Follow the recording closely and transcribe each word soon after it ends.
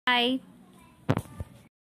Hi.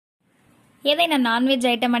 ఏదైనా non veg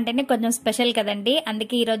item అంటేనే కొంచెం స్పెషల్ కదండి.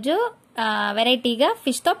 అందుకే ఈరోజు వెరైటీగా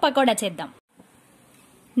ఫిష్తో పకోడా చేద్దాం.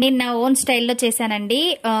 నేను నా ఓన్ స్టైల్లో చేశానండి.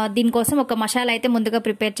 దీనికోసం ఒక మసాలా అయితే ముందుగా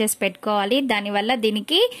ప్రిపేర్ చేసి పెట్టుకోవాలి. దానివల్ల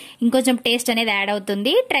దీనికి ఇంకొంచెం టేస్ట్ అనేది యాడ్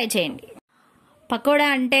అవుతుంది. ట్రై చేయండి. పకోడా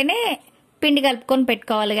అంటేనే పిండి కలుపుకొని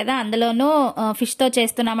పెట్టుకోవాలి కదా, అందులోనూ ఫిష్తో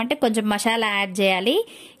చేస్తున్నామంటే కొంచెం మసాలా యాడ్ చేయాలి.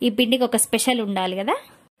 ఈ పిండికి ఒక స్పెషల్ ఉండాలి కదా.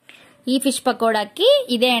 ఈ ఫిష్ పకోడాకి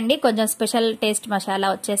ఇదే అండి కొంచెం స్పెషల్ టేస్ట్ మసాలా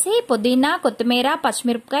వచ్చేసి పుదీనా, కొత్తిమీర,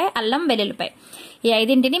 పచ్చిమిరపకాయ, అల్లం, వెల్లుల్లిపాయ ఈ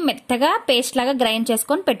 5ంటిని మెత్తగా పేస్ట్ లాగా గ్రైండ్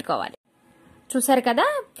చేసుకొని పెట్టుకోవాలి. చూసారు కదా,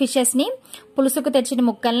 ఫిషెస్ ని పులుసుకు తెచ్చిన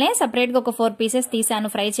ముక్కల్ని సపరేట్ గా ఒక 4 పీసెస్ తీసాను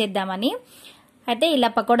ఫ్రై చేద్దామని. అయితే ఇలా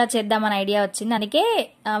పకోడా చేద్దామని ఐడియా వచ్చింది. అందుకే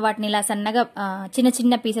వాటిని ఇలా సన్నగా చిన్న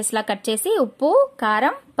చిన్న పీసెస్ లా కట్ చేసి ఉప్పు,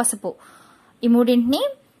 కారం, పసుపు ఈ 3ంటిని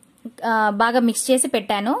బాగా మిక్స్ చేసి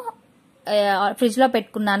పెట్టాను. ఫ్రిడ్జ్ లో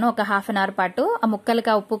పెట్టుకున్నాను ఒక హాఫ్ అన్ అవర్ పాటు. ఆ ముక్కలకి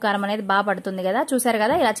ఆ ఉప్పు కారం అనేది బాగా పడుతుంది కదా. చూసారు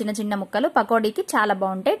కదా, ఇలా చిన్న చిన్న ముక్కలు పకోడీకి చాలా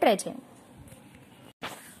బాగుంటాయి. ట్రై చేయండి.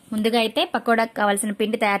 ముందుగా అయితే పకోడాకి కావాల్సిన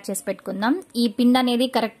పిండి తయారు చేసి పెట్టుకుందాం. ఈ పిండి అనేది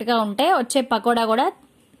కరెక్ట్ గా ఉంటే వచ్చే పకోడా కూడా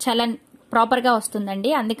చాలా ప్రాపర్ గా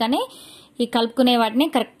వస్తుందండి. అందుకనే ఈ కలుపుకునే వాటిని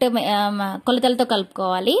కరెక్ట్ కొలతలతో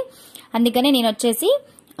కలుపుకోవాలి. అందుకనే నేను వచ్చేసి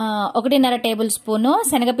 1.5 టేబుల్ స్పూను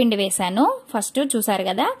శనగపిండి వేసాను ఫస్ట్, చూసారు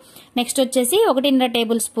కదా. నెక్స్ట్ వచ్చేసి 1.5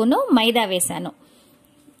 టేబుల్ స్పూను మైదా వేసాను.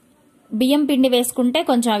 బియ్యం పిండి వేసుకుంటే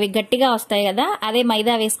కొంచెం అవి గట్టిగా వస్తాయి కదా, అదే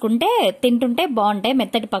మైదా వేసుకుంటే తింటుంటే బాగుంటాయి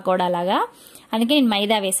మెత్తటి పకోడా లాగా. అందుకే నేను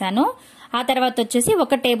మైదా వేసాను. ఆ తర్వాత వచ్చేసి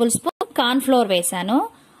 1 టేబుల్ స్పూన్ కార్న్ ఫ్లోర్ వేసాను.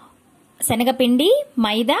 శనగపిండి,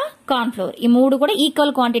 మైదా, కార్న్ ఫ్లోర్ ఈ 3 కూడా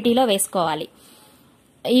ఈక్వల్ క్వాంటిటీలో వేసుకోవాలి.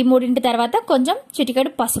 ఈ 3ంటి తర్వాత కొంచెం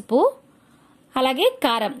చిటికెడు పసుపు, అలాగే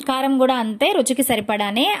కారం కూడా అంతే రుచికి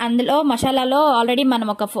సరిపడానే. అందులో మసాలాలో ఆల్రెడీ మనం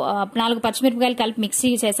ఒక 4 పచ్చిమిరపకాయలు కలిపి మిక్సీ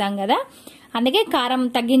చేసాం కదా, అందుకే కారం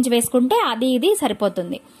తగ్గించి వేసుకుంటే అది ఇది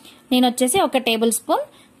సరిపోతుంది. నేను వచ్చేసి 1 టేబుల్ స్పూన్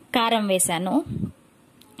కారం వేసాను.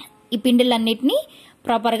 ఈ పిండిలన్నిటినీ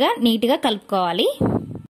ప్రాపర్గా నీట్గా కలుపుకోవాలి.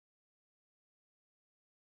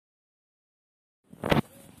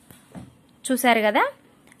 చూసారు కదా,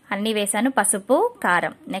 అన్నీ వేసాను, పసుపు,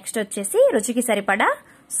 కారం. నెక్స్ట్ వచ్చేసి రుచికి సరిపడా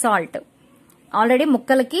సాల్ట్. ఆల్రెడీ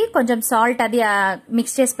ముక్కలకి కొంచెం సాల్ట్ అది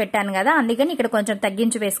మిక్స్ చేసి పెట్టాను కదా, అందుకని ఇక్కడ కొంచెం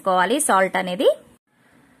తగ్గించి వేసుకోవాలి సాల్ట్ అనేది.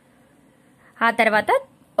 ఆ తర్వాత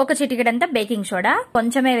ఒక చిటికెడంతా బేకింగ్ సోడా,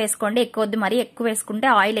 కొంచెమే వేసుకోండి, ఎక్కువ వద్దు, మరి ఎక్కువ వేసుకుంటే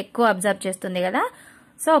ఆయిల్ ఎక్కువ అబ్జర్వ్ చేస్తుంది కదా.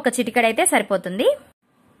 సో ఒక చిటికెడైతే సరిపోతుంది.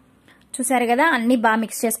 చూసారు కదా, అన్ని బాగా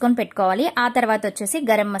మిక్స్ చేసుకొని పెట్టుకోవాలి. ఆ తర్వాత వచ్చేసి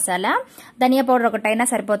గరం మసాలా, ధనియా పౌడర్ ఒకటైనా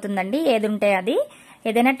సరిపోతుందండి, ఏది ఉంటే అది,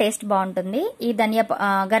 ఏదైనా టేస్ట్ బాగుంటుంది. ఈ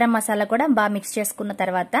గరం మసాలా కూడా బాగా మిక్స్ చేసుకున్న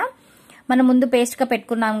తర్వాత మనం ముందు పేస్ట్ గా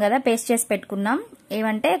పెట్టుకున్నాం కదా, పేస్ట్ చేసి పెట్టుకున్నాం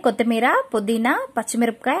ఏమంటే కొత్తిమీర, పుదీనా,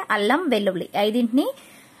 పచ్చిమిరపకాయ, అల్లం, వెల్లుల్లి 5ంటిని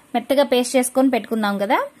మెత్తగా పేస్ట్ చేసుకొని పెట్టుకున్నాం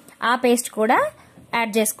కదా, ఆ పేస్ట్ కూడా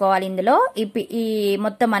యాడ్ చేసుకోవాలి ఇందులో. ఈ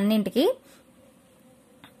మొత్తం అన్నింటికి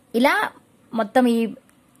ఇలా మొత్తం ఈ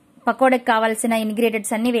పకోడాకి కావాల్సిన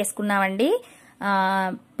ఇంగ్రీడియంట్స్ అన్ని వేసుకున్నామండి.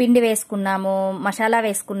 పిండి వేసుకున్నాము, మసాలా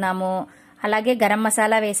వేసుకున్నాము, అలాగే గరం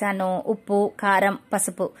మసాలా వేసాను, ఉప్పు, కారం,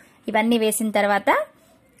 పసుపు ఇవన్నీ వేసిన తర్వాత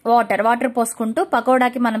వాటర్ పోసుకుంటూ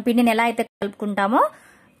పకోడాకి మనం పిండిని ఎలా అయితే కలుపుకుంటామో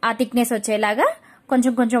ఆ థిక్నెస్ వచ్చేలాగా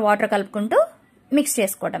కొంచెం కొంచెం వాటర్ కలుపుకుంటూ మిక్స్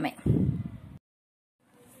చేసుకోవడమే.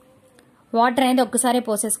 వాటర్ అనేది ఒక్కసారి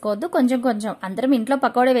పోసేసుకోవద్దు, కొంచెం కొంచెం. అందరం ఇంట్లో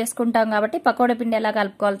పకోడా వేసుకుంటాం కాబట్టి పకోడా పిండి ఎలా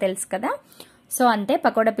కలుపుకోవాలో తెలుసు కదా. సో అంతే,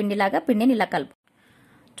 పకోడా పిండిలాగా పిండిని ఇలా కలుపు.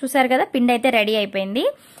 చూసారు కదా, పిండి అయితే రెడీ అయిపోయింది.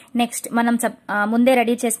 నెక్స్ట్ మనం ముందే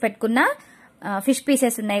రెడీ చేసి పెట్టుకున్న ఫిష్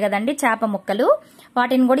పీసెస్ ఉన్నాయి కదండి, చేప ముక్కలు,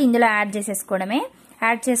 వాటిని కూడా ఇందులో యాడ్ చేసేసుకోవడమే.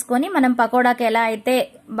 యాడ్ చేసుకొని మనం పకోడాకి ఎలా అయితే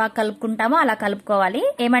బాగా కలుపుకుంటామో అలా కలుపుకోవాలి.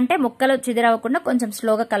 ఏమంటే ముక్కలు చిదిరవ్వకుండా కొంచెం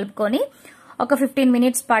స్లోగా కలుపుకొని ఒక 15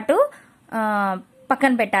 మినిట్స్ పాటు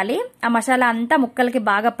పక్కన పెట్టాలి. ఆ మసాలా అంతా ముక్కలకి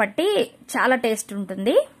బాగా పట్టి చాలా టేస్ట్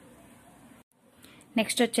ఉంటుంది.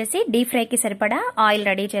 నెక్స్ట్ వచ్చేసి డీప్ ఫ్రైకి సరిపడా ఆయిల్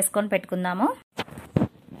రెడీ చేసుకొని పెట్టుకుందాము.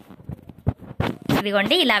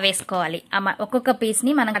 ఇదిగోండి, ఇలా వేసుకోవాలి. ఒక్కొక్క పీస్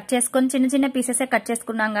ని మనం కట్ చేసుకొని చిన్న చిన్న పీసెస్ కట్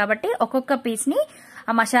చేసుకున్నాం కాబట్టి ఒక్కొక్క పీస్ ని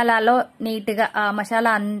ఆ మసాలాలో నీట్ గా ఆ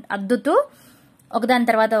మసాలా అద్దుతూ ఒకదాని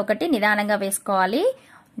తర్వాత ఒకటి నిదానంగా వేసుకోవాలి.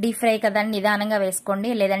 డీప్ ఫ్రై కదండి, నిదానంగా వేసుకోండి,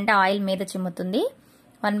 లేదంటే ఆయిల్ మీద చిమ్ముతుంది.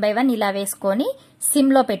 1 బై 1 ఇలా వేసుకొని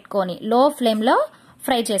సిమ్ లో పెట్టుకొని లో ఫ్లేమ్ లో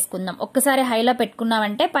ఫ్రై చేసుకుందాం. ఒక్కసారి హైలో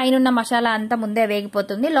పెట్టుకున్నామంటే పైన మసాలా అంతా ముందే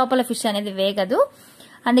వేగిపోతుంది, లోపల ఫిష్ అనేది వేగదు.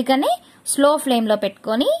 అందుకని స్లో ఫ్లేమ్ లో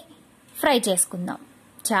పెట్టుకొని ఫ్రై చేసుకుందాం.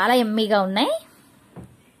 చాలా యమ్మీగా ఉన్నాయి.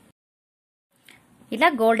 ఇలా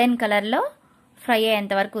గోల్డెన్ కలర్ లో ఫ్రై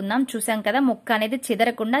అయ్యేంత వరకు ఉందాం. చూసాం కదా, ముక్క అనేది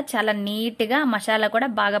చిదరకుండా చాలా నీట్ గా మసాలా కూడా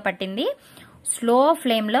బాగా పట్టింది. స్లో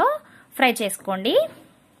ఫ్లేమ్ లో ఫ్రై చేసుకోండి.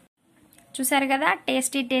 చూసారు కదా,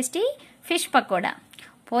 టేస్టీ టేస్టీ ఫిష్ పకోడా.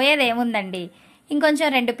 పోయేది ఏముందండి, ఇంకొంచెం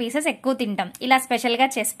 2 పీసెస్ ఎక్కువ తింటాం ఇలా స్పెషల్గా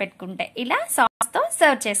చేసి పెట్టుకుంటే. ఇలా సాస్తో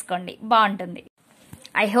సర్వ్ చేసుకోండి, బాగుంటుంది.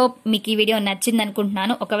 ఐ హోప్ మీకు ఈ వీడియో నచ్చింది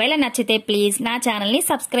అనుకుంటున్నాను. ఒకవేళ నచ్చితే ప్లీజ్ నా ఛానల్ని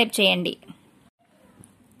సబ్స్క్రైబ్ చేయండి.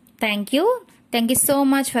 Thank you so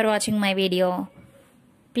much for watching my video.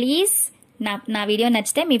 Please నా వీడియో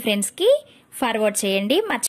నచ్చితే మీ ఫ్రెండ్స్కి ఫార్వర్డ్ చేయండి.